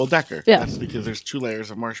 that's the double decker. Yeah. That's because there's 2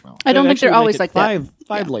 layers of marshmallow. I don't think actually they're always make like it that.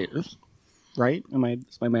 five layers, right?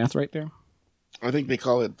 Is my math right there? I think they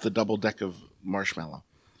call it the double deck of marshmallow.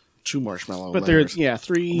 2 marshmallow But layers. there's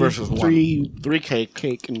three versus three 1. 3 cake.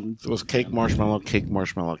 cake and It was cake, marshmallow, cake,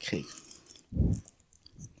 marshmallow, cake.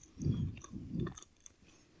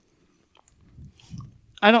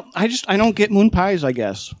 I don't get moon pies. I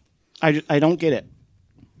guess I don't get it.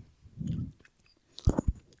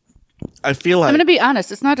 I feel like I'm going to be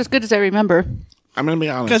honest. It's not as good as I remember. I'm gonna be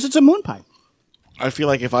honest. Because it's a moon pie. I feel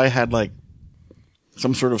like if I had like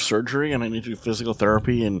some sort of surgery and I need to do physical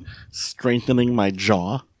therapy and strengthening my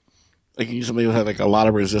jaw, like you need somebody who had like a lot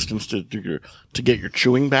of resistance to get your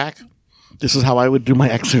chewing back. This is how I would do my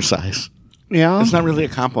exercise. Yeah. It's not really a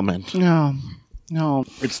compliment. No.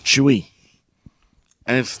 It's chewy,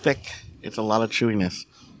 and it's thick. It's a lot of chewiness.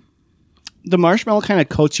 The marshmallow kind of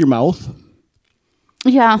coats your mouth.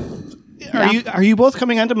 Yeah. Are you both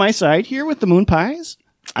coming onto my side here with the moon pies?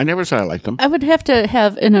 I never said I liked them. I would have to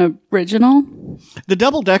have an original. The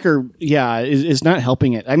double decker, is not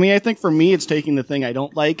helping it. I mean, I think for me, it's taking the thing I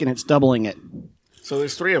don't like and it's doubling it. So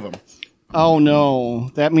there's 3 of them. Oh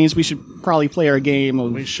no, that means we should probably play our game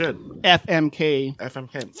of We should. FMK,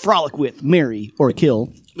 FMK. Frolic with, Marry, or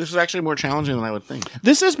Kill. This is actually more challenging than I would think.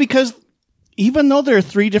 This is because even though there are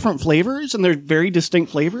 3 different flavors and they're very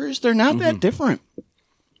distinct flavors, they're not that different.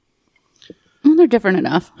 Well, they're different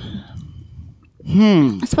enough.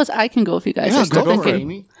 I suppose I can go if you guys are still go for it, thinking.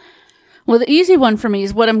 Amy. Well, the easy one for me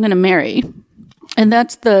is what I'm going to marry, and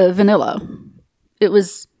that's the vanilla. It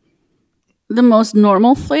was the most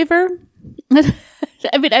normal flavor.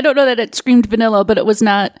 I mean, I don't know that it screamed vanilla, but it was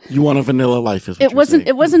not. You want a vanilla life, is what It you're wasn't. saying.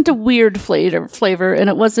 It wasn't a weird flavor, and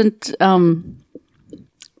it wasn't.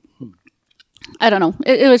 I don't know.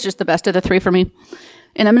 It was just the best of the 3 for me,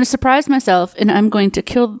 and I'm going to surprise myself, and I'm going to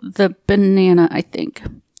kill the banana. I think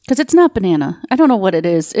because it's not banana. I don't know what it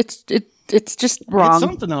is. It's just wrong. It's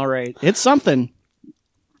something, all right. It's something.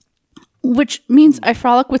 Which means I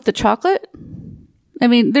frolic with the chocolate. I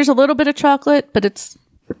mean, there's a little bit of chocolate, but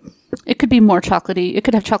it could be more chocolatey. It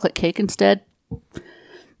could have chocolate cake instead,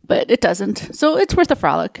 but it doesn't. So it's worth a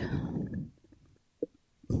frolic.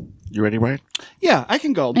 You ready, Brian? Yeah, I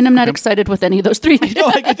can go. And I'm not excited with any of those 3. No,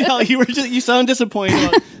 I can tell you sound disappointed.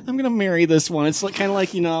 Like, I'm going to marry this one. It's like, kind of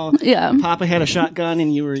like, Yeah. Papa had a shotgun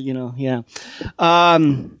and you were, yeah.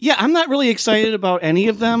 I'm not really excited about any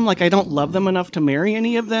of them. Like, I don't love them enough to marry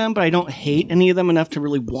any of them, but I don't hate any of them enough to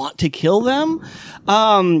really want to kill them.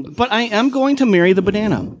 But I am going to marry the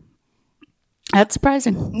banana. That's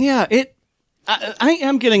surprising. Yeah, I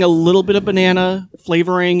am getting a little bit of banana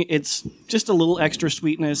flavoring. It's just a little extra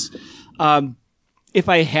sweetness. If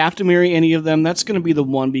I have to marry any of them, that's going to be the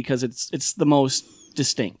one because it's the most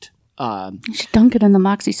distinct. You should dunk it in the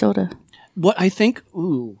Moxie soda. What I think,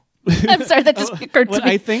 ooh, I'm sorry, that just occurred to what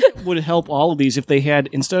me. I think would help all of these if they had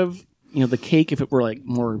instead of the cake, if it were like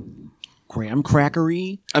more graham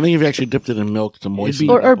crackery. I think if you actually dipped it in milk to moisten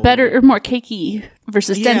it or up a better, little or more cakey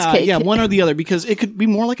versus dense cake. Yeah, one or the other because it could be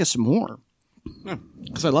more like a s'more.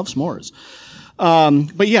 Because I love s'mores.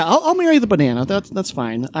 But yeah, I'll marry the banana. That's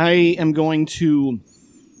fine. I am going to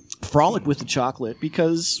frolic with the chocolate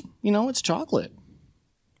because it's chocolate.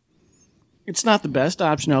 It's not the best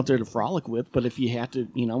option out there to frolic with, but if you have to,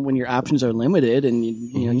 when your options are limited and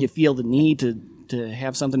you feel the need to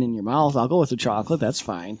have something in your mouth, I'll go with the chocolate. That's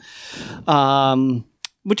fine.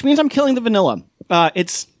 Which means I'm killing the vanilla.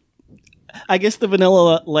 I guess the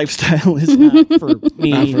vanilla lifestyle is not for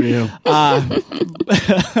me. Not for you.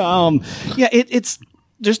 It's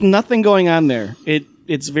there's nothing going on there.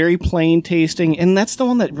 It's very plain tasting, and that's the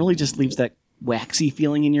one that really just leaves that waxy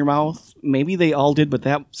feeling in your mouth. Maybe they all did, but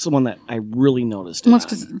that's the one that I really noticed. Well,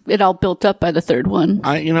 because it all built up by the third one.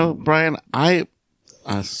 Brian, I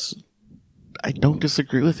don't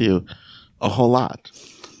disagree with you a whole lot.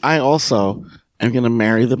 I also am going to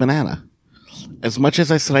marry the banana. As much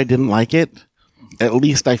as I said I didn't like it, at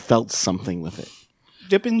least I felt something with it.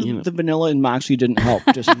 Dipping the vanilla in Moxie didn't help,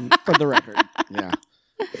 just for the record. Yeah.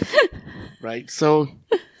 Right. So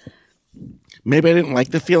maybe I didn't like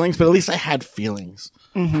the feelings, but at least I had feelings.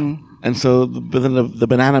 Mm-hmm. And so the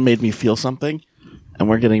banana made me feel something, and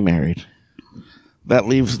we're getting married. That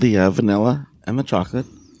leaves the vanilla and the chocolate,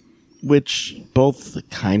 which both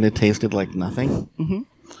kind of tasted like nothing. Mm-hmm.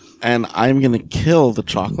 And I'm going to kill the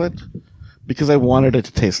chocolate because I wanted it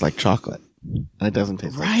to taste like chocolate. And it doesn't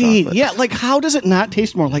taste like chocolate. Yeah, like how does it not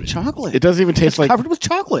taste more like chocolate? It doesn't even taste like covered with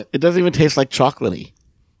chocolate. It doesn't even taste like chocolatey.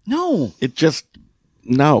 No. It just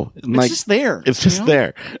no. It's just there. It's just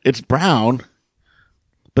there. It's brown,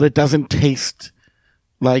 but it doesn't taste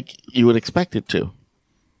like you would expect it to.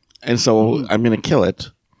 And so I'm going to kill it.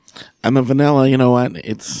 And the vanilla, you know what?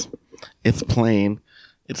 It's plain.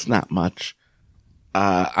 It's not much.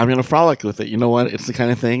 I'm going to frolic with it. You know what? It's the kind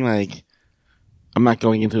of thing like I'm not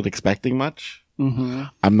going into it expecting much. Mm-hmm.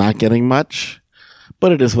 I'm not getting much,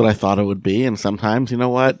 but it is what I thought it would be. And sometimes, you know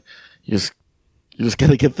what? You just got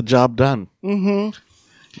to get the job done.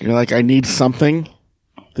 Mm-hmm. You're like, I need something.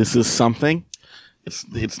 This is something.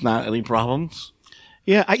 It's not any problems.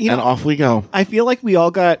 Yeah, and off we go. I feel like we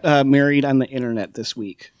all got married on the internet this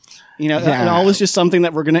week. It all was just something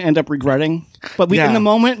that we're going to end up regretting. But in the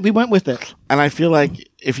moment, we went with it. And I feel like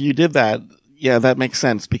if you did that, yeah, that makes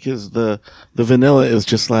sense because the vanilla is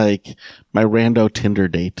just like my rando Tinder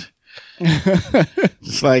date.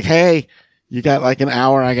 Just like, hey, you got like an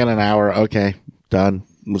hour, I got an hour. Okay, done.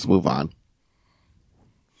 Let's move on.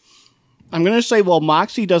 I'm going to say, well,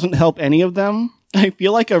 Moxie doesn't help any of them. I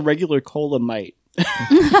feel like a regular cola might.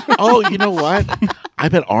 Oh, you know what? I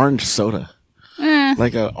bet orange soda.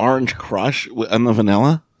 Like an orange crush on the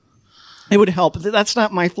vanilla. It would help. That's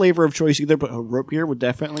not my flavor of choice either, but a root beer would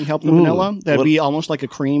definitely help the vanilla. That'd be almost like a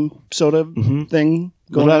cream soda thing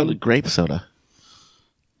going what about on. Grape soda?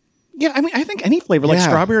 Yeah, I mean, I think any flavor, like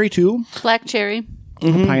strawberry too. Black cherry.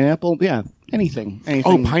 Pineapple, yeah. Anything.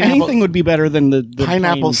 Oh, pineapple. Anything would be better than the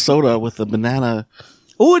pineapple plain soda with the banana.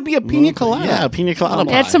 Oh, it'd be a pina colada. Yeah, a pina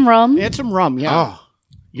colada. Add some rum. Add some rum, yeah. Oh,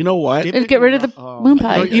 you know what? And get rid of the moon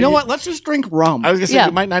pie. You know what? Let's just drink rum. I was going to say,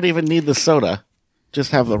 you might not even need the soda.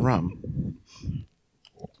 Just have the rum.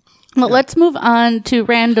 Well, let's move on to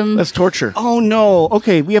random. That's torture. Oh, no.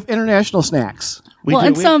 Okay, we have international snacks.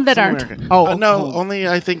 And some that aren't. American. Oh, no, only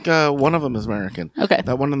I think one of them is American. Okay.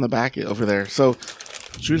 That one in the back over there. So,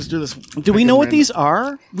 should we just do this? Do we know what these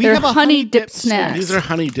are? We They're have a honey dipped snacks. These are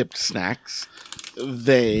honey dipped snacks.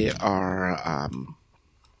 They are.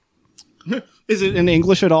 Is it in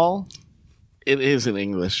English at all? It is in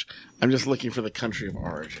English. I'm just looking for the country of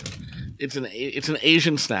origin. It's an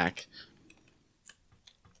Asian snack.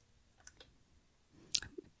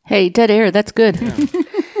 Hey, dead air. That's good.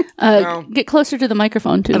 Get closer to the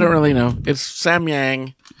microphone, too. I don't really know. It's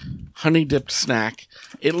Samyang honey dipped snack.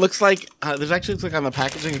 It looks like there's actually looks like on the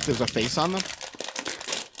packaging if there's a face on them.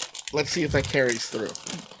 Let's see if that carries through.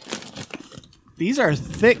 These are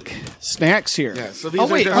thick snacks here. Yeah. So these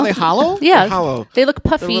are they hollow? Yeah. They're hollow. They look They're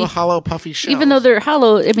puffy. little hollow, puffy shells. Even though they're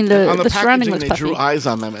hollow, I mean, on the surrounding packaging, looks they puffy. drew eyes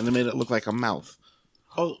on them and they made it look like a mouth.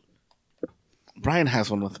 Oh, Brian has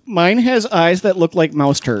one with. Mine has eyes that look like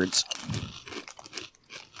mouse turds.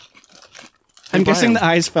 I'm guessing the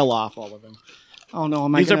eyes fell off all of them. Oh no,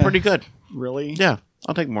 These are pretty good. Really? Yeah,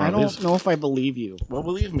 I'll take more I of these. don't know if I believe you. Well,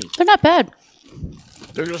 believe me, They're not bad.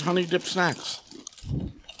 they're just honey dipped snacks.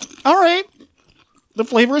 All right. The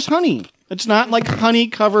flavor is honey. It's not like honey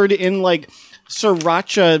covered in like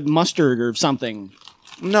sriracha mustard or something.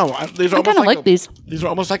 No, these are I almost kind of like these. These are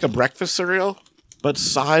almost like a breakfast cereal, but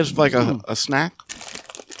sized like a snack.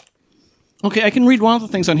 Okay, I can read one of the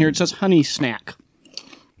things on here. It says honey snack.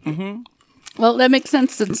 Well, that makes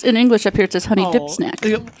sense since in English up here it says honey dip snack.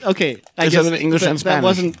 Okay, I Is guess that in English and that Spanish?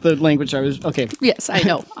 wasn't the language I was. Okay, Yes, I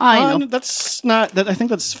know. I know. That's not. I think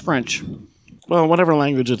that's French. Well, whatever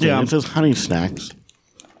language it's Yeah. in, it says honey snacks.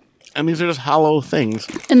 And these are just hollow things.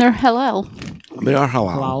 And they're halal. They are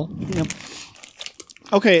halal. Wow. Yep.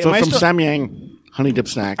 Okay, So am I from still, Samyang honey dip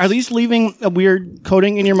snacks. are these leaving a weird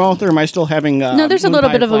coating in your mouth, or am I still having? No, there's a little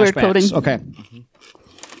moon pie bit of a weird flashbacks? coating. Okay,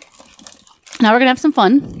 Now we're going to have some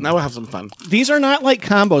fun. Now we'll have some fun. these are not like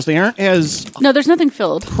combos. They aren't as No, there's nothing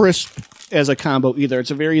filled. crisp as a combo either.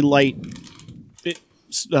 It's a very light.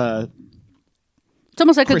 It's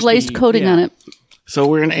almost like a glazed Crispy, coating yeah. on it. So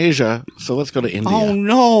we're in Asia. So let's go to India. Oh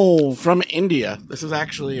no! From India. This is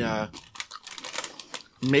actually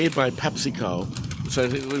made by PepsiCo. So I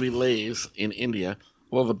think it would be Lay's in India.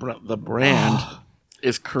 Well, the brand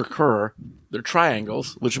is Kurkur. They're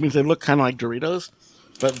triangles, which means they look kind of like Doritos.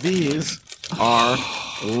 But these are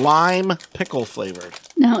lime pickle flavored.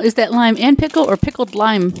 Now, is that lime and pickle or pickled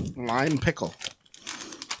lime? Lime pickle.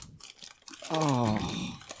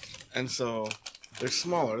 Oh. And so they're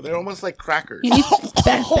smaller. They're almost like crackers. You need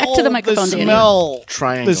back to the microphone, the Danny. smell.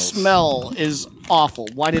 Triangles. The smell is awful.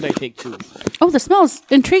 Why did I take 2? Oh, the smells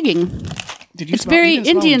intriguing. Did you It's smell? very You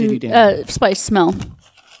didn't smell them, did you, Indian Dan? spice smell.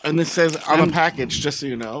 And this says on the package, just so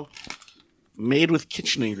you know, made with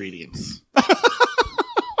kitchen ingredients.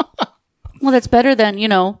 Well, that's better than,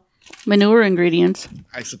 manure ingredients.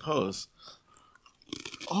 I suppose.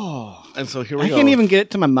 Oh. And so here we I go. can't even get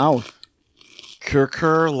it to my mouth.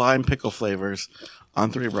 Kurkur lime pickle flavors. On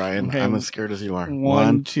 3, Brian. Okay. I'm as scared as you are.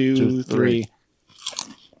 1, 2, 3.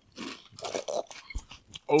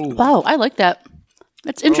 Oh. Wow, I like that.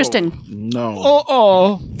 That's interesting. No.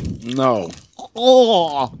 Oh, No.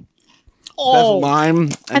 oh, That's oh! lime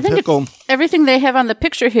I and think pickle it's everything they have on the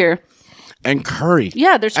picture here. and curry.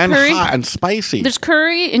 Yeah, there's and curry. hot and spicy. There's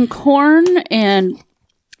curry and corn and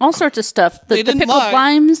all sorts of stuff. The They didn't pickled lie.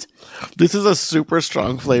 limes. This is a super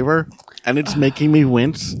strong flavor, and it's making me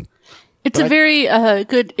wince. It's a very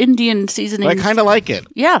good Indian seasoning. But I kind of like it.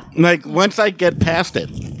 Yeah. Like, once I get past it.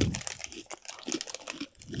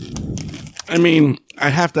 I mean, I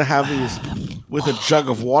have to have these with a jug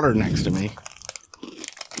of water next to me.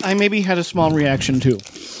 I maybe had a small reaction too,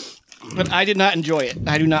 but I did not enjoy it.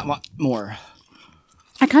 I do not want more.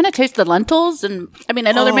 I kind of taste the lentils, and I mean,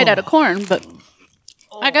 I know they're made out of corn, but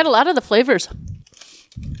I got a lot of the flavors.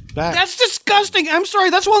 That's disgusting. I'm sorry.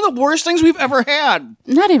 That's one of the worst things we've ever had.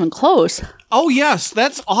 Not even close. Oh yes,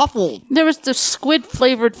 that's awful. There was the squid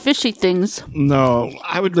flavored fishy things. No.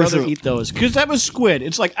 I would This rather is- eat those because that was squid.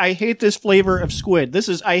 It's like I hate this flavor of squid.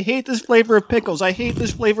 I hate this flavor of pickles. I hate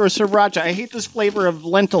this flavor of sriracha. I hate this flavor of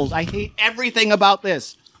lentils. I hate everything about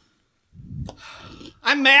this.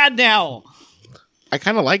 I'm mad now. I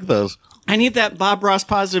kind of like those. I need that Bob Ross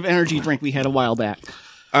positive energy drink we had a while back.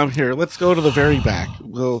 Here, let's go to the very back.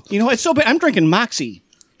 We'll You know, it's so bad. I'm drinking Moxie.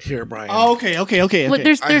 here, Brian. Oh, okay. Well,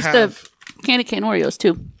 there's I the have- candy cane Oreos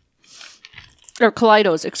too, or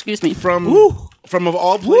Kaleidos. Excuse me. from of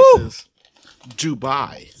all places,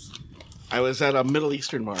 Dubai. I was at a Middle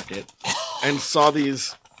Eastern market and saw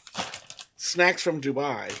these snacks from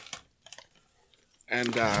Dubai,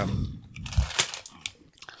 and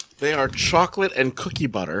they are chocolate and cookie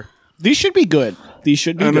butter, These should be good. These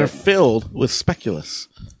should be and they're good. filled with speculoos.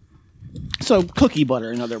 So cookie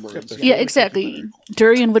butter, in other words. Yeah, exactly.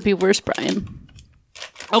 Durian would be worse, Brian.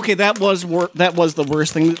 Okay, that was the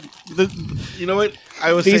worst thing. You know what?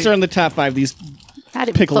 I was These saying, are in the top 5. These Not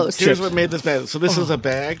even Pickled close. here's what made this bad. So this is a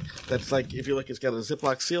bag that's like, if you look, it's got a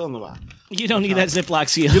Ziploc seal on the bottom. you don't need that Ziploc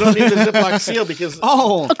seal. You don't need the Ziploc seal because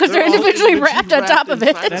Because they're all individually wrapped on top of it.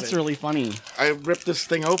 inside That's really funny. I ripped this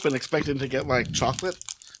thing open expecting to get like chocolate.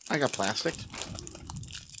 I got plastic.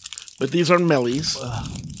 But these are Mellies.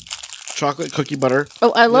 Chocolate cookie butter.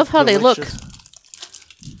 Oh, I love with how they look. delicious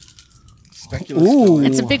speculoos Ooh. filling.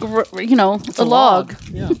 It's a big, a log.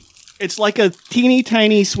 Yeah. It's like a teeny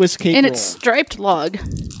tiny Swiss cake And roll. it's striped log.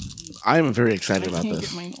 I am very excited about Can't this.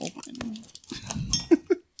 get mine open.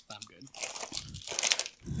 I'm good.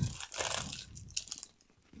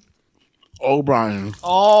 Oh, Brian.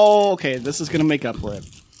 Oh, okay. This is going to make up for it.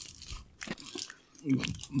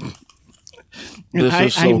 This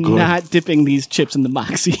is so I'm good. not dipping these chips in the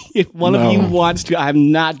Moxie. If one of No. you wants to,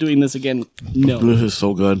 I'm not doing this again. No. This is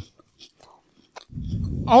so good.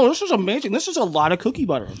 Oh, this is amazing. This is a lot of cookie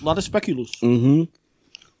butter. A lot of speculoos.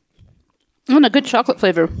 And a good chocolate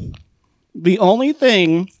flavor. The only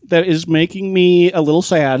thing that is making me a little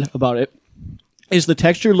sad about it is the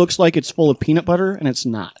texture looks like it's full of peanut butter, and it's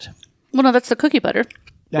not. Well, no, that's the cookie butter.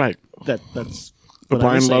 Right. That's But what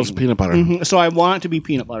I was Brian loves saying. peanut butter. Mhm. So I want it to be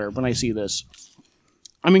peanut butter when I see this.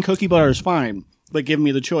 I mean, cookie butter is fine, but give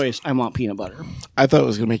me the choice. I want peanut butter. I thought it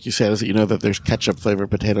was going to make you sad is that you know that there's ketchup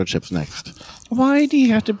flavored potato chips next. Why do you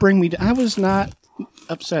have to bring me? I was not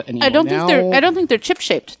upset anymore. I don't think they're. Now- I don't think they're chip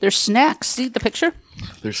shaped. They're snacks. See the picture?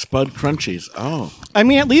 There's Spud Crunchies. Oh. I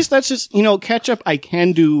mean, at least that's just ketchup. I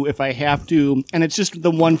can do if I have to, and it's just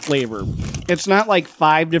the one flavor. It's not like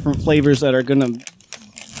 5 different flavors that are gonna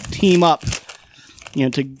team up.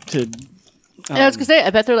 To And I was gonna say,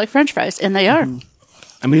 I bet they're like French fries, and they are.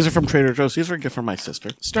 And these are from Trader Joe's. These are a gift from my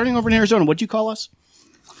sister. starting over in Arizona. What'd you call us?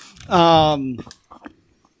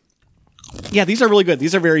 Yeah, these are really good.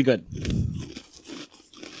 These are very good.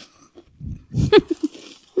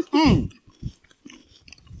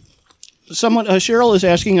 Someone, Cheryl is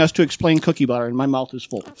asking us to explain cookie butter, and my mouth is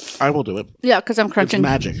full. I will do it. Yeah, because I'm It's crunching.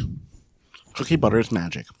 magic. Cookie butter is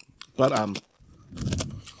magic. But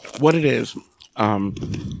what it is,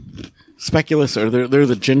 speculoos they're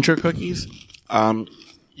the ginger cookies.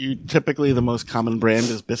 You typically the most common brand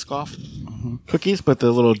is Biscoff cookies, but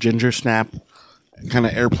the little ginger snap kind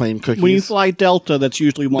of airplane cookies. When you fly Delta, that's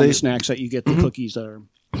usually one of the snacks that you get. The cookies that are.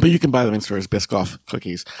 But you can buy them in stores, Biscoff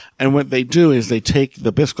cookies. And what they do is they take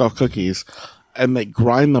the Biscoff cookies and they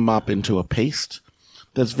grind them up into a paste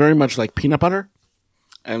that's very much like peanut butter,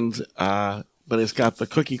 and but it's got the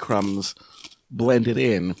cookie crumbs blended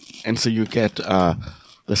in, and so you get the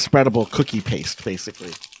spreadable cookie paste, basically.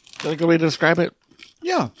 Is that a good way to describe it?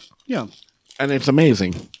 Yeah. And it's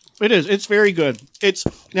amazing. It is. It's very good. It's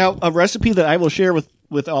now a recipe that I will share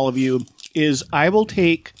with all of you is I will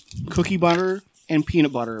take cookie butter and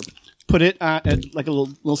peanut butter, put it on like a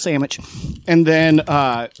little sandwich, and then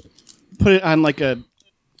put it on like a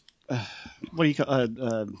what do you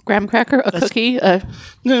call Graham cracker, a cookie,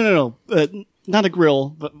 no, not a grill,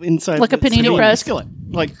 but inside Like a panini press? skillet,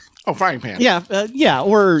 like Oh, frying pan. yeah,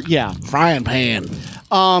 Frying pan.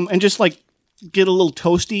 and just like get a little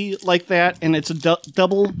toasty like that, and it's a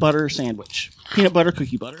double butter sandwich, peanut butter,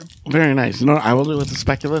 cookie butter. Very nice. You know what I will do with the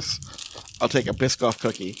speculoos? I'll take a Biscoff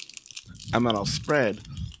cookie, and then I'll spread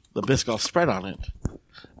the Biscoff spread on it,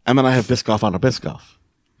 and then I have Biscoff on a Biscoff.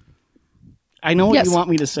 I know what Yes. you want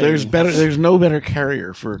me to say. There's no better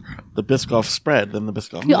carrier for the Biscoff spread than the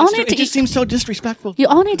Biscoff. You all It need to just eat. seems so disrespectful. You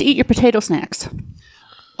all need to eat your potato snacks.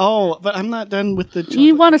 Oh, but I'm not done with the.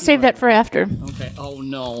 You want to save that for after, Okay. Oh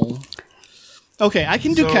no. Okay, I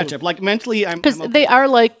can do So- ketchup. Like mentally, I'm. because I'm okay. they are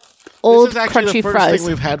like old This is actually crunchy the first fries. thing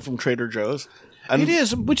we've had from Trader Joe's. And It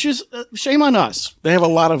is, which is shame on us. they have a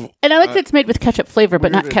lot of And I like that it's made with ketchup flavor,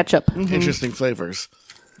 but not weird ketchup. interesting flavors.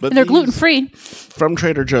 But And they're these gluten free. from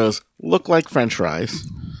Trader Joe's look like French fries.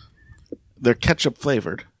 They're ketchup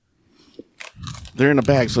flavored. They're in a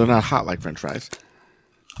bag, so they're not hot like French fries.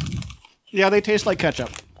 Yeah, they taste like ketchup.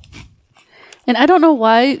 And I don't know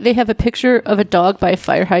why they have a picture of a dog by a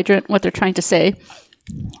fire hydrant, what they're trying to say.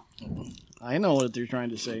 I know what they're trying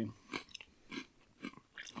to say.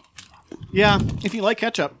 Yeah, if you like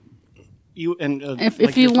ketchup, you and If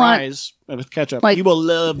like you your want- fries with ketchup, like- you will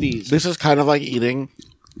love these. This is kind of like eating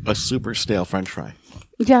a super stale French fry.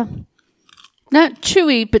 Yeah. Not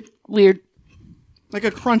chewy, but weird. Like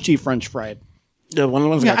a crunchy French fry. Yeah, one of the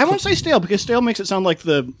ones. Yeah, got I won't say stale because stale makes it sound like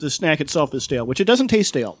the snack itself is stale, which it doesn't taste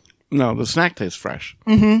stale. No, the snack tastes fresh.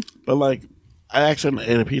 Mm-hmm. But like, I actually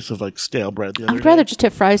ate a piece of like stale bread the other I'd rather day. just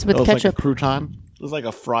have fries with It was ketchup. like a crouton. It was like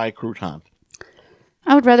a fry crouton.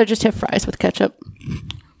 I would rather just have fries with ketchup.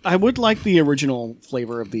 I would like the original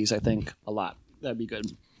flavor of these, I think, a lot. That'd be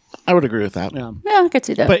good. I would agree with that. Yeah. Yeah, I could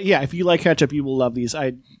see that. But yeah, if you like ketchup, you will love these.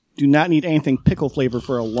 I do not need anything pickle flavor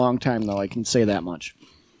for a long time, though. I can say that much.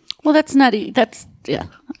 well, that's not. That's yeah,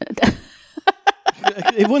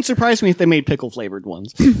 It wouldn't surprise me if they made pickle flavored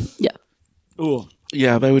ones. yeah. Ooh.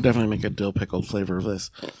 Yeah, they would definitely make a dill pickled flavor of this.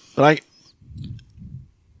 But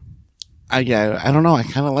I don't know. I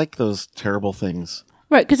kind of like those terrible things.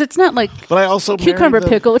 Right, because it's not like But I also cucumber married the-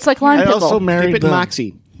 pickle. It's like lime I pickle. also Dip married it in the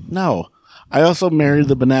Moxie. No, I also married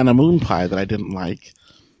the banana moon pie that I didn't like.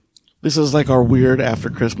 This is like our weird after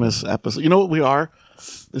Christmas episode. You know what we are?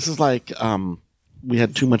 This is like we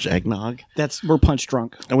had too much eggnog We're punch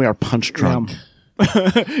drunk. and we are punch drunk.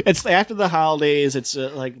 It's after the holidays. It's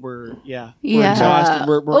like we're Yeah. exhausted.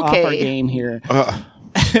 We're off our Okay. game here.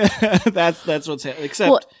 That's what's happening.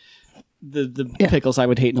 Except Well- the pickles, I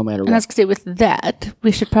would hate no matter And I was what. gonna say with that,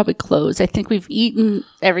 we should probably close. I think we've eaten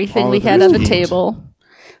everything All we of had it on is the eat. table.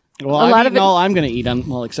 Well, a lot I've of eaten it- all I'm going to eat.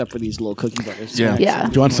 Well, except for these little cookie butters. Yeah. Yeah.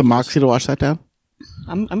 Do you want some Moxie to wash that down?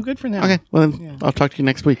 I'm good for now. Okay. Well, then I'll talk to you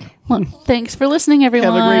next week. Well, thanks for listening,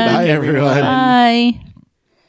 everyone. Have a great Bye, everyone. Bye.